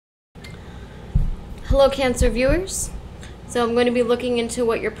Hello, Cancer viewers. So I'm going to be looking into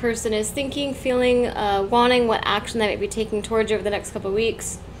what your person is thinking, feeling, wanting, what action they might be taking towards you over the next couple of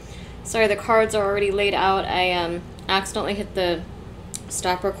weeks. Sorry, the cards are already laid out. I accidentally hit the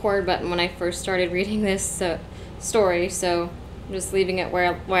stop record button when I first started reading this story, so I'm just leaving it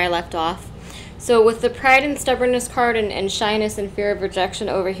where I left off. So with the pride and stubbornness card and shyness and fear of rejection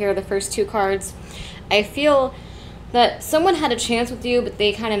over here, the first two cards, I feel that someone had a chance with you, but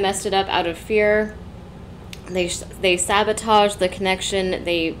they kind of messed it up out of fear. They sabotaged the connection.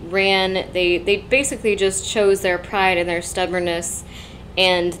 They ran. They basically just chose their pride and their stubbornness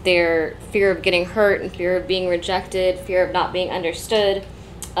and their fear of getting hurt and fear of being rejected, fear of not being understood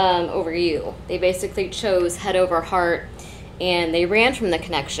over you. They basically chose head over heart and they ran from the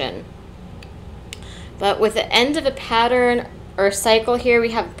connection. But with the end of a pattern or cycle here,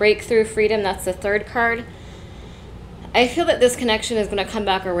 we have breakthrough freedom. That's the third card. I feel that this connection is going to come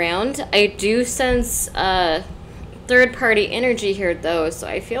back around. I do sense third-party energy here, though, so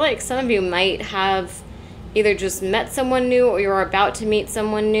I feel like some of you might have either just met someone new or you're about to meet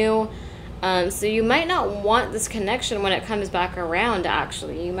someone new. So you might not want this connection when it comes back around,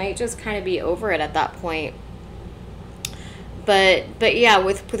 actually. You might just kind of be over it at that point. But yeah,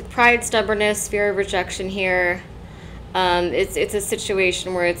 with pride, stubbornness, fear of rejection here, it's a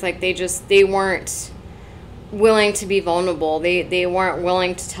situation where it's like they weren't willing to be vulnerable. They weren't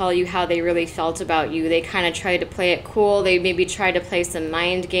willing to tell you how they really felt about you. They kind of tried to play it cool. They maybe tried to play some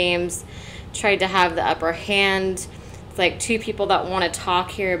mind games, tried to have the upper hand. It's like two people that want to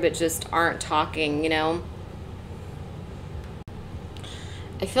talk here but just aren't talking, you know.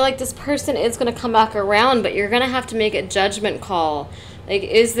 I feel like this person is going to come back around, but you're going to have to make a judgment call. Like,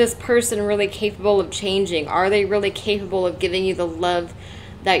 is this person really capable of changing? Are they really capable of giving you the love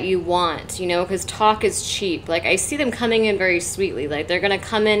that you want, you know, because talk is cheap. Like, I see them coming in very sweetly. Like, they're going to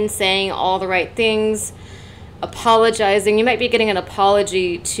come in saying all the right things, apologizing. You might be getting an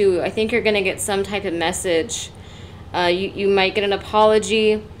apology, too. I think you're going to get some type of message. You might get an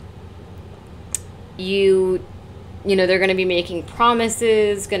apology. You know, they're going to be making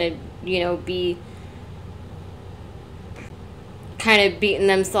promises, going to, you know, be kind of beating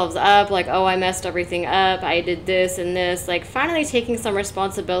themselves up, like, oh, I messed everything up, I did this and this, like finally taking some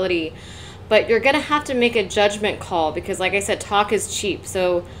responsibility. But you're gonna have to make a judgment call because, like I said, talk is cheap.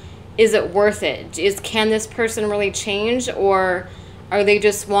 So is it worth it? Can this person really change, or are they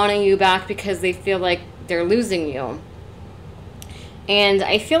just wanting you back because they feel like they're losing you? And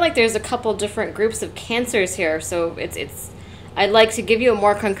I feel like there's a couple different groups of Cancers here, so I'd like to give you a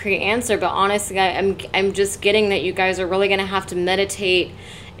more concrete answer, but honestly, I'm just getting that you guys are really going to have to meditate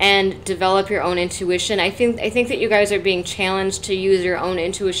and develop your own intuition. I think that you guys are being challenged to use your own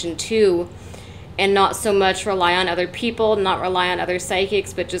intuition too, and not so much rely on other people, not rely on other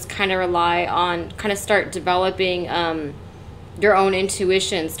psychics, but just kind of start developing your own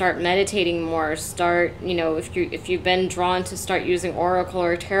intuition. Start meditating more. Start, you know, if you've been drawn to start using oracle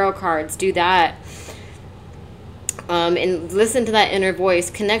or tarot cards, do that. And listen to that inner voice.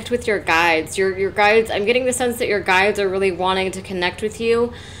 Connect with your guides. Your guides, I'm getting the sense that your guides are really wanting to connect with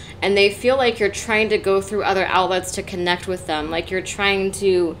you, and they feel like you're trying to go through other outlets to connect with them. Like you're trying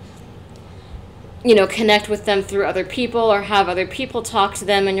to, you know, connect with them through other people or have other people talk to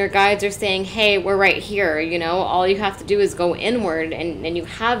them, and your guides are saying, hey, we're right here, you know, all you have to do is go inward, and you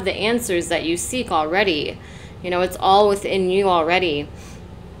have the answers that you seek already. You know, it's all within you already.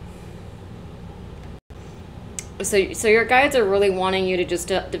 So your guides are really wanting you to just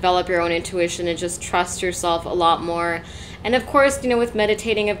develop your own intuition and just trust yourself a lot more. And of course, you know, with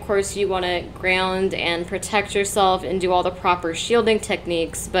meditating, of course, you want to ground and protect yourself and do all the proper shielding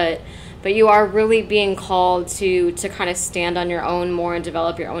techniques. But you are really being called to kind of stand on your own more and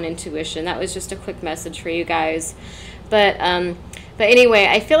develop your own intuition. That was just a quick message for you guys. But anyway,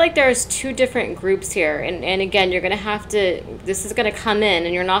 I feel like there's two different groups here. And again, you're going to have to, this is going to come in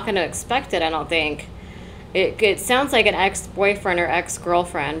and you're not going to expect it, I don't think. It sounds like an ex-boyfriend or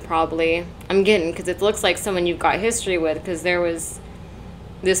ex-girlfriend, probably. I'm getting, because it looks like someone you've got history with, because there was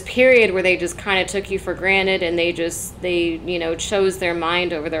this period where they just kind of took you for granted, and they you know, chose their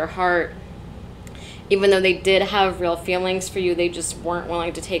mind over their heart. Even though they did have real feelings for you, they just weren't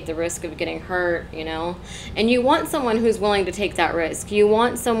willing to take the risk of getting hurt, you know? And you want someone who's willing to take that risk. You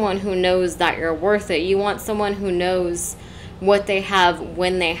want someone who knows that you're worth it. You want someone who knows what they have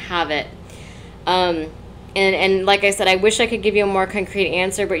when they have it. And like I said, I wish I could give you a more concrete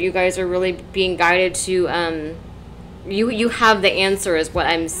answer, but you guys are really being guided to you have the answer is what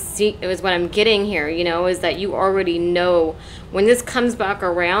I'm getting here, you know, is that you already know when this comes back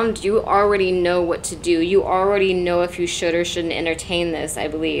around, you already know what to do. You already know if you should or shouldn't entertain this, I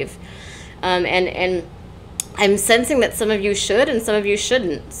believe. And I'm sensing that some of you should and some of you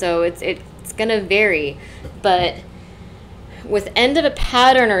shouldn't. So it's going to vary. But with end of a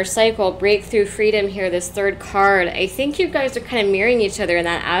pattern or cycle, breakthrough, freedom here, this third card, I think you guys are kind of mirroring each other in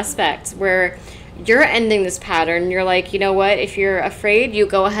that aspect where you're ending this pattern. You're like, you know what? If you're afraid, you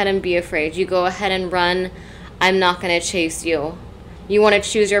go ahead and be afraid. You go ahead and run. I'm not going to chase you. You want to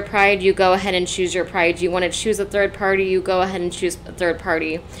choose your pride, you go ahead and choose your pride. You want to choose a third party, you go ahead and choose a third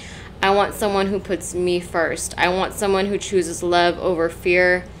party. I want someone who puts me first. I want someone who chooses love over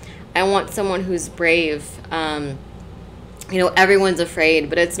fear. I want someone who's brave. You know, everyone's afraid,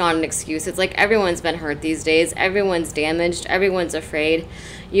 but it's not an excuse. It's like everyone's been hurt these days. Everyone's damaged. Everyone's afraid.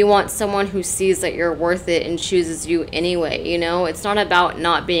 You want someone who sees that you're worth it and chooses you anyway, you know? It's not about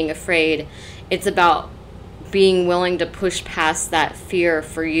not being afraid. It's about being willing to push past that fear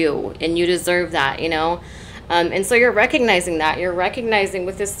for you, and you deserve that, you know? And so you're recognizing that. You're recognizing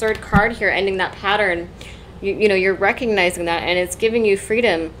with this third card here, ending that pattern, you know, you're recognizing that, and it's giving you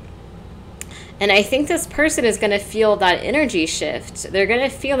freedom. And I think this person is going to feel that energy shift. They're going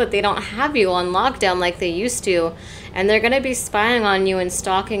to feel that they don't have you on lockdown like they used to. And they're going to be spying on you and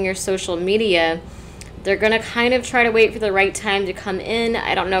stalking your social media. They're going to kind of try to wait for the right time to come in.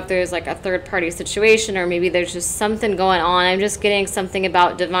 I don't know if there's like a third party situation or maybe there's just something going on. I'm just getting something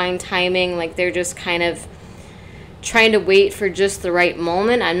about divine timing. Like they're just kind of trying to wait for just the right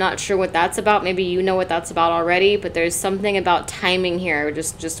moment. I'm not sure what that's about. Maybe you know what that's about already, but there's something about timing here,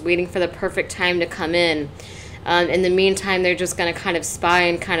 just waiting for the perfect time to come in. In the meantime, they're just going to kind of spy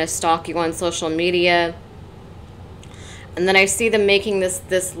and kind of stalk you on social media. And then I see them making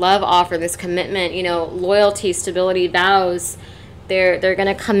this love offer, this commitment, you know, loyalty, stability, vows. They're going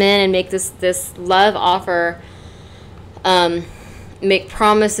to come in and make this love offer, make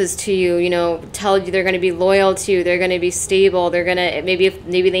promises to you, you know, tell you they're going to be loyal to you, they're going to be stable, they're going to,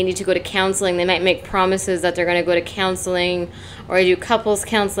 maybe they need to go to counseling, they might make promises that they're going to go to counseling or do couples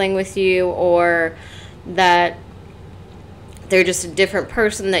counseling with you, or that they're just a different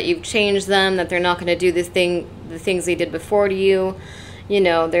person, that you've changed them, that they're not going to do the things they did before to you. You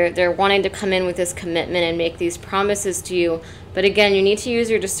know, they're wanting to come in with this commitment and make these promises to you. But again, you need to use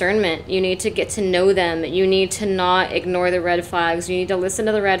your discernment. You need to get to know them. You need to not ignore the red flags. You need to listen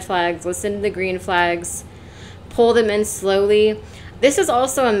to the red flags, listen to the green flags, pull them in slowly. This is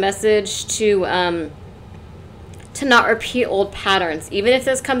also a message to not repeat old patterns. Even if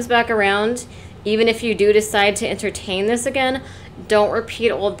this comes back around, even if you do decide to entertain this again, don't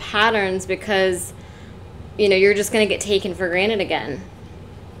repeat old patterns, because, you know, you're just going to get taken for granted again.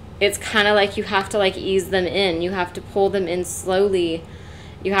 It's kind of like you have to like ease them in. You have to pull them in slowly.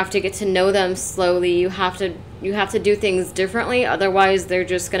 You have to get to know them slowly. You have to do things differently. Otherwise, they're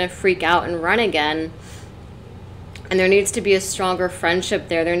just going to freak out and run again. And there needs to be a stronger friendship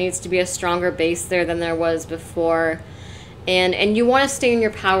there. There needs to be a stronger base there than there was before. And you want to stay in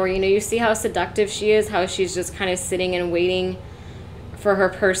your power. You know, you see how seductive she is, how she's just kind of sitting and waiting for her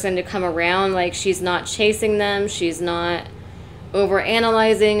person to come around. Like, she's not chasing them. She's not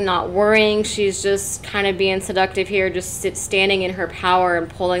over-analyzing, not worrying. She's just kind of being seductive here, just standing in her power and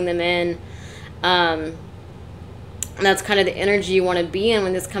pulling them in. And that's kind of the energy you want to be in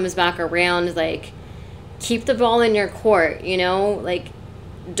when this comes back around. Like, keep the ball in your court, you know? Like,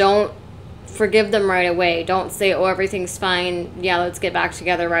 don't forgive them right away. Don't say, oh, everything's fine. Yeah, let's get back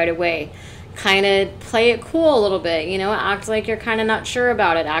together right away. Kind of play it cool a little bit, you know? Act like you're kind of not sure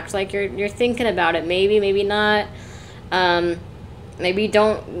about it. Act like you're thinking about it. Maybe not. Maybe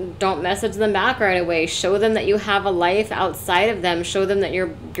don't message them back right away. Show them that you have a life outside of them. Show them that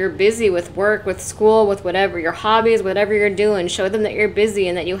you're busy with work, with school, with whatever, your hobbies, whatever you're doing. Show them that you're busy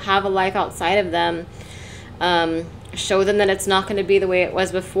and that you have a life outside of them. Show them that it's not going to be the way it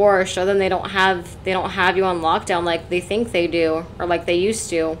was before. Show them they don't have you on lockdown like they think they do, or like they used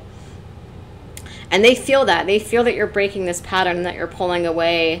to. And they feel that. They feel that you're breaking this pattern and that you're pulling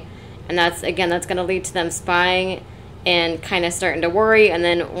away. And that's going to lead to them spying and kind of starting to worry. And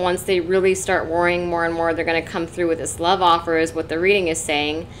then once they really start worrying more and more, they're going to come through with this love offer, is what the reading is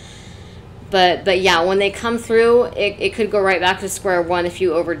saying. But yeah, when they come through, it could go right back to square one if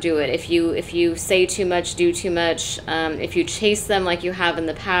you overdo it. If you say too much, do too much. If you chase them like you have in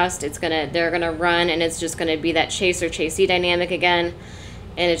the past, they're gonna run, and it's just gonna be that chaser-chasee dynamic again,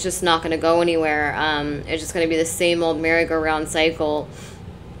 and it's just not gonna go anywhere. It's just gonna be the same old merry-go-round cycle.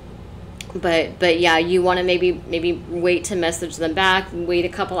 But yeah, you want to maybe wait to message them back. Wait a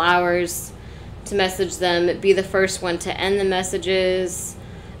couple hours to message them. Be the first one to end the messages.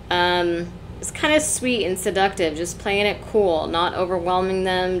 It's kind of sweet and seductive, just playing it cool, not overwhelming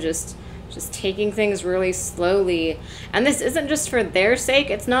them, just Just taking things really slowly. And this isn't just for their sake.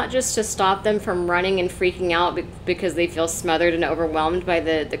 It's not just to stop them from running and freaking out because they feel smothered and overwhelmed by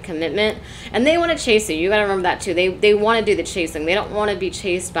the commitment. And they want to chase you. You got to remember that too. They want to do the chasing. They don't want to be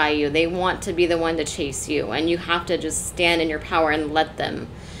chased by you. They want to be the one to chase you. And you have to just stand in your power and let them.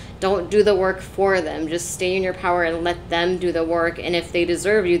 Don't do the work for them. Just stay in your power and let them do the work. And if they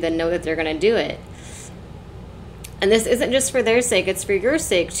deserve you, then know that they're going to do it. And this isn't just for their sake, it's for your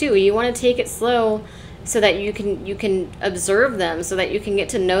sake too. You want to take it slow so that you can observe them, so that you can get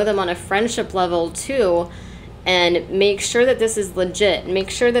to know them on a friendship level too, and make sure that this is legit.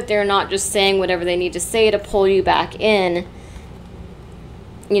 Make sure that they're not just saying whatever they need to say to pull you back in,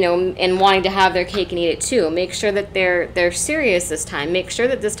 you know, and wanting to have their cake and eat it too. Make sure that they're serious this time. Make sure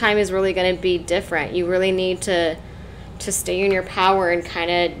that this time is really going to be different. You really need to stay in your power and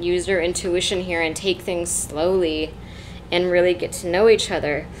kind of use your intuition here and take things slowly and really get to know each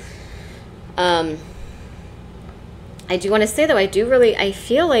other. I do want to say though, I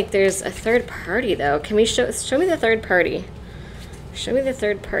feel like there's a third party though. Can we show me the third party? Show me the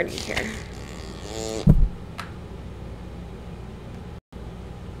third party here.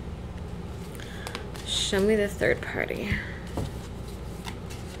 Show me the third party.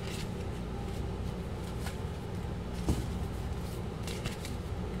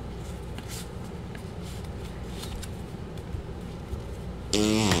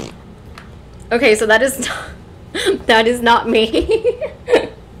 Okay, so that is not me.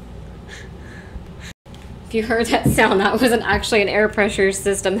 If you heard that sound, that wasn't actually an air pressure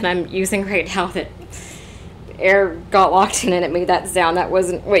system that I'm using right now. That air got locked in and it made that sound. That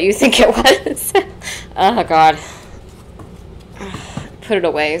wasn't what you think it was. Oh God. Put it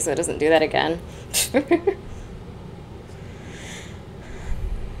away so it doesn't do that again.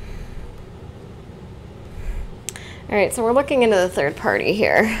 Alright, so we're looking into the third party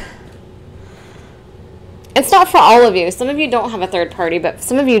here. It's not for all of you. Some of you don't have a third party, but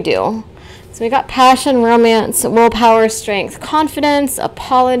some of you do. So we got passion, romance, willpower, strength, confidence,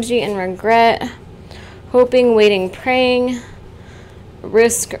 apology and regret, hoping, waiting, praying,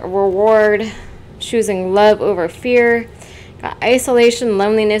 risk, reward, choosing love over fear, got isolation,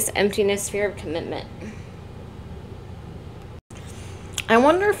 loneliness, emptiness, fear of commitment. I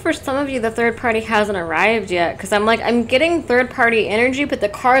wonder if for some of you the third party hasn't arrived yet, because I'm getting third party energy, but the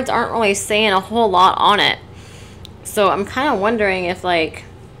cards aren't really saying a whole lot on it. So I'm kind of wondering if I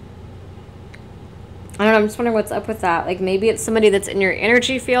don't know, I'm just wondering what's up with that. Like maybe it's somebody that's in your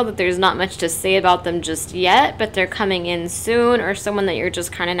energy field that there's not much to say about them just yet, but they're coming in soon, or someone that you're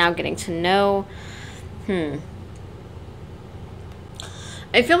just kind of now getting to know.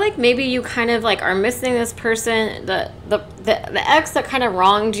 I feel like maybe you kind of are missing this person, the ex that kind of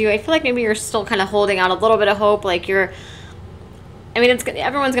wronged you. I feel like maybe you're still kind of holding out a little bit of hope. Like everyone's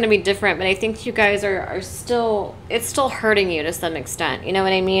going to be different, but I think you guys are still, it's still hurting you to some extent. You know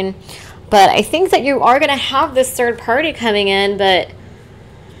what I mean? But I think that you are going to have this third party coming in, but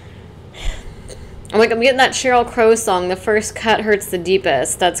I'm getting that Sheryl Crow song, "The First Cut Hurts the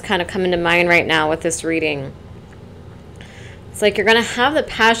Deepest." That's kind of coming to mind right now with this reading. It's like you're going to have the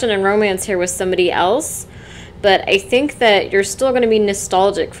passion and romance here with somebody else, but I think that you're still going to be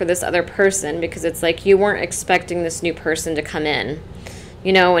nostalgic for this other person because it's like you weren't expecting this new person to come in,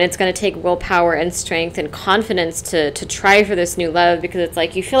 you know, and it's going to take willpower and strength and confidence to try for this new love, because it's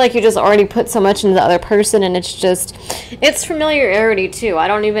like you feel like you just already put so much into the other person, and it's familiarity too. I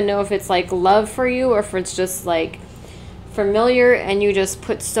don't even know if it's like love for you or if it's just like familiar and you just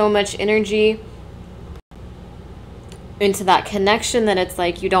put so much energy into that connection that it's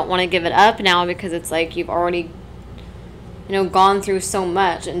like you don't want to give it up now, because it's like you've already, you know, gone through so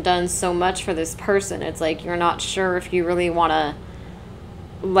much and done so much for this person. It's like you're not sure if you really want to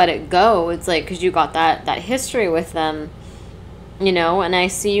let it go. It's like because you got that history with them, you know, and I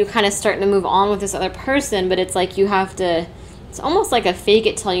see you kind of starting to move on with this other person, but it's like you have to, it's almost like a fake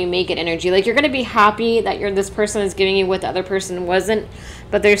it till you make it energy. Like you're going to be happy that this person is giving you what the other person wasn't,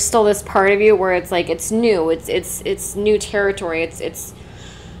 but there's still this part of you where it's like it's new. It's new territory. It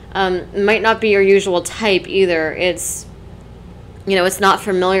might not be your usual type either. It's, you know, it's not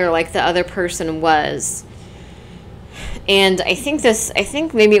familiar like the other person was. And I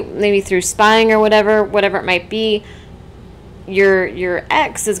think maybe through spying or whatever it might be, your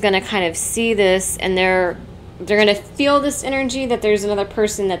ex is going to kind of see this, and they're going to feel this energy that there's another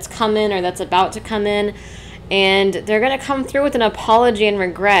person that's come in or that's about to come in, and they're going to come through with an apology and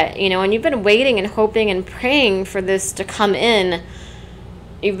regret, you know, and you've been waiting and hoping and praying for this to come in.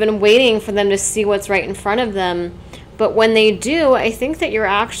 You've been waiting for them to see what's right in front of them, But when they do, I think that you're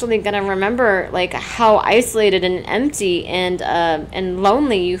actually going to remember like how isolated and empty and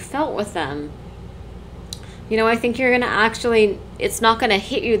lonely you felt with them. You know, I think you're going to actually, it's not going to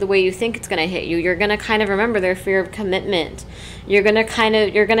hit you the way you think it's going to hit you. You're going to kind of remember their fear of commitment. You're going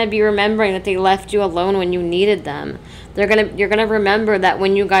to be remembering that they left you alone when you needed them. You're going to remember that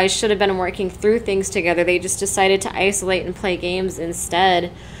when you guys should have been working through things together, they just decided to isolate and play games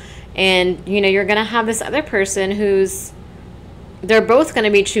instead. And, you know, you're going to have this other person they're both going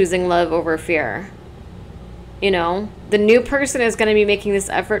to be choosing love over fear. You know, the new person is going to be making this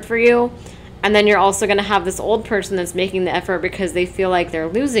effort for you. And then you're also going to have this old person that's making the effort because they feel like they're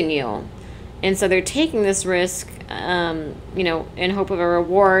losing you. And so they're taking this risk, you know, in hope of a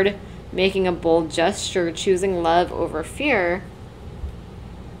reward, making a bold gesture, choosing love over fear.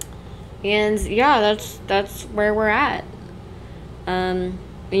 And yeah, that's where we're at.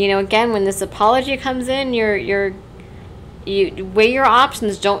 You know, again, when this apology comes in, you weigh your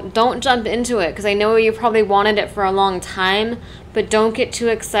options. Don't jump into it, because I know you probably wanted it for a long time, but don't get too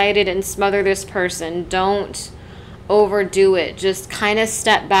excited and smother this person. Don't overdo it. Just kind of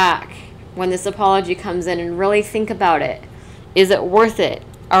step back when this apology comes in and really think about it. Is it worth it?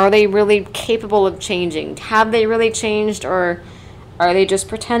 Are they really capable of changing? Have they really changed, or are they just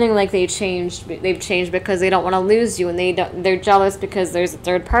pretending like they've changed because they don't want to lose you, and they're jealous because there's a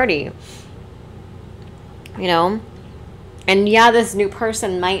third party? You know? And yeah, this new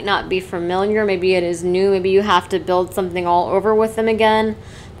person might not be familiar. Maybe it is new. Maybe you have to build something all over with them again.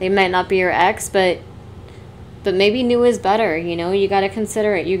 They might not be your ex, but maybe new is better. You know, you got to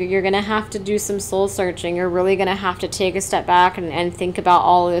consider it. You're going to have to do some soul searching. You're really going to have to take a step back and think about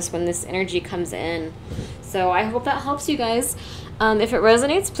all of this when this energy comes in. So I hope that helps you guys. If it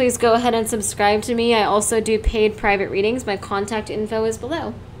resonates, please go ahead and subscribe to me. I also do paid private readings. My contact info is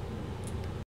below.